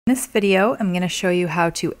In this video, I'm going to show you how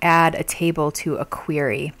to add a table to a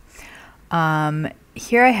query.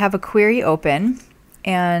 Here I have a query open,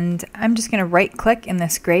 and I'm just going to right click in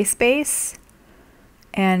this gray space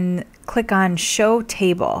and click on Show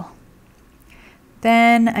Table.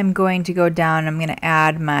 Then I'm going to go down and I'm going to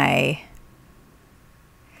add my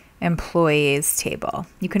employees table.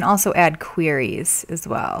 You can also add queries as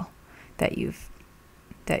well that you've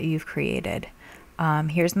created.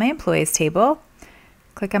 Here's my employees table.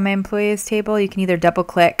 Click on my employees table. You can either double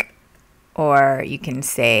click or you can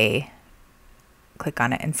click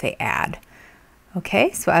on it and say add.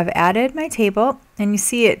 Okay, so I've added my table, and you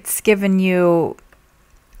see it's given you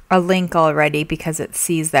a link already because it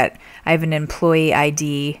sees that I have an employee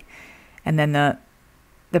ID, and then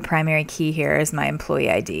the primary key here is my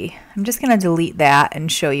employee ID. I'm just going to delete that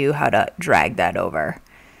and show you how to drag that over.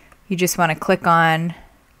 You just want to click on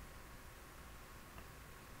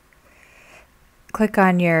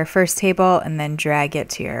your first table and then drag it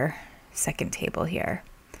to your second table here.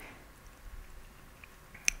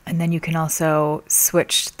 And then you can also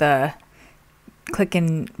switch right click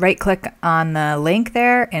on the link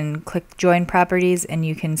there and click join properties, and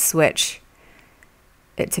you can switch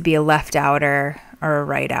it to be a left outer or a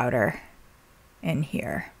right outer in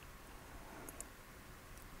here.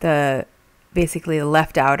 Basically the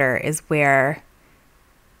left outer is where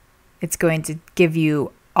it's going to give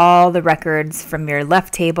you all the records from your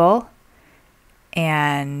left table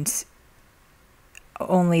and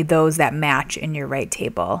only those that match in your right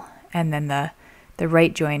table. And then the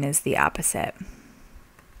right join is the opposite.